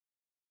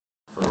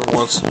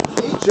once.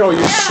 Joe,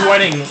 you're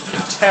sweating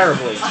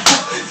terribly.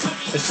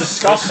 It's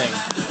disgusting.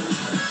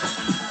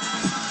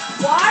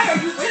 Why are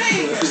you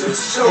winning?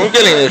 I'm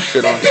getting this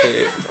shit on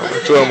tape. I'm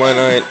enjoying my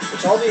night.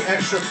 It's all the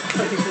extra.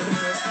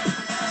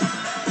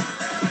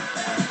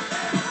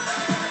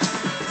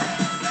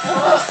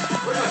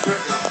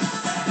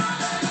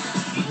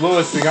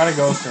 Lewis, we gotta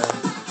go soon.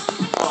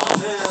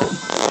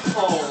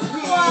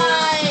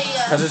 Why?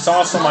 Because it's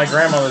also my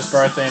grandmother's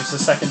birthday and it's the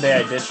second day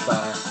I ditched on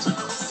her.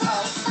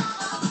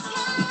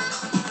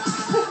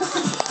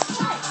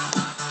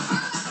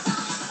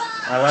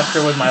 I left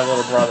her with my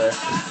little brother,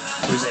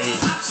 who's 8,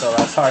 so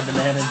that's hard to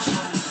manage.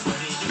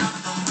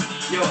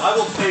 Yo, I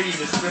will pay you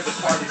to strip a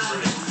party for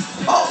me.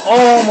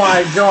 Oh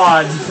my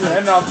god!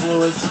 Enough,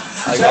 Lewis.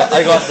 I got Joe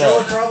would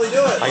that. probably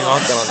do it. I got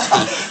that on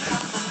tape.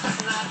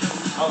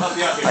 I'll help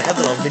you out here. I have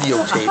it on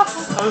videotape.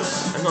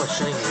 I'm not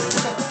showing you.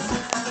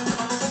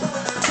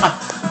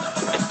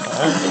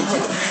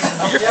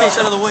 Get your face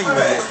out of the way, you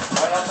idiot.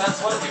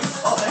 That's what it is.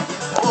 Oh, thank you.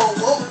 Whoa,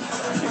 whoa.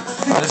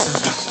 This is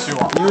just too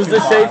awesome. Use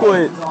the shake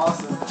weight.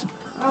 Awesome.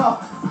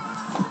 Oh.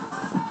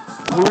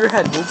 Move your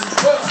head. Move.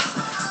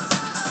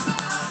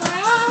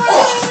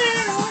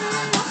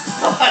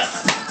 What?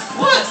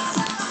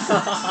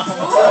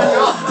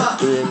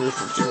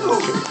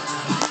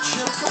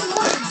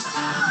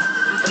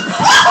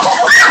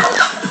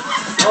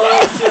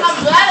 I'm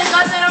glad I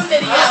got that on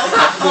video.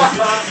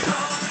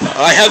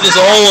 I have this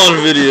all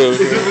on video.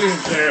 He doesn't even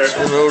care.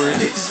 For no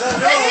reason.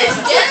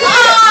 Get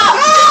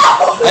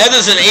off! I have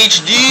this in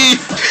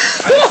HD.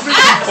 I just made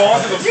you fall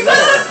to the You got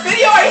floor. this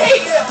video, I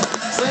hate you!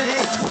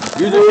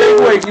 Use the shake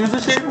weight. Use the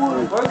shake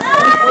weight.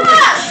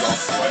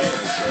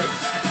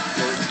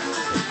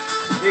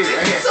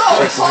 So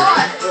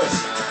hot!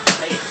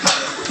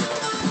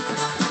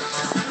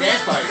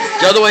 Dance party.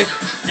 The other way.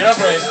 Get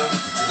up, Ray.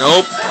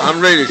 Nope.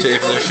 I'm ready to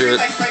tape this shit.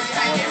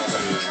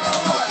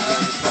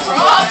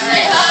 Rob,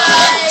 say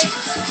hi!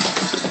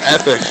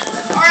 Epic.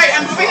 Alright,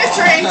 I'm moving a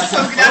train,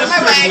 so get out of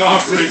my way.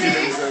 Not breaking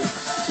anything.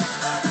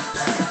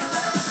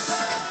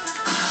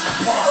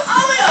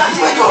 Oh my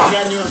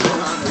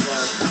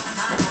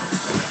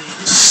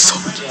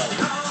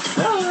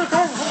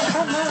god!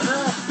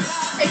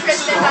 Hey,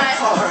 Chris, say hi.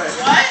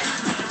 What?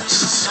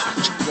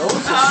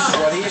 Joe's the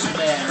sweatiest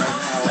man right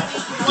now.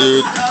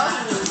 Dude.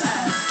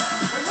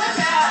 Where's my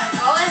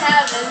bag? All I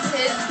have is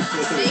his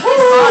bacon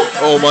vodka.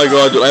 Oh my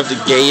god, dude. I have the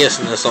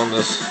gayestness on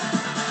this.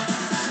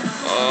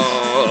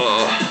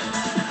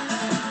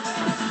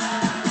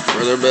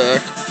 Further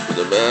back.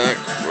 Further back.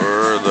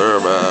 Further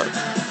back.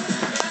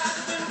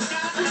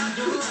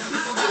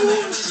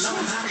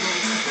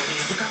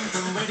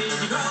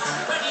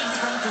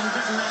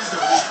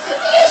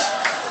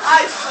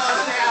 I saw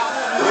now.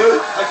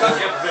 I can't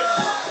get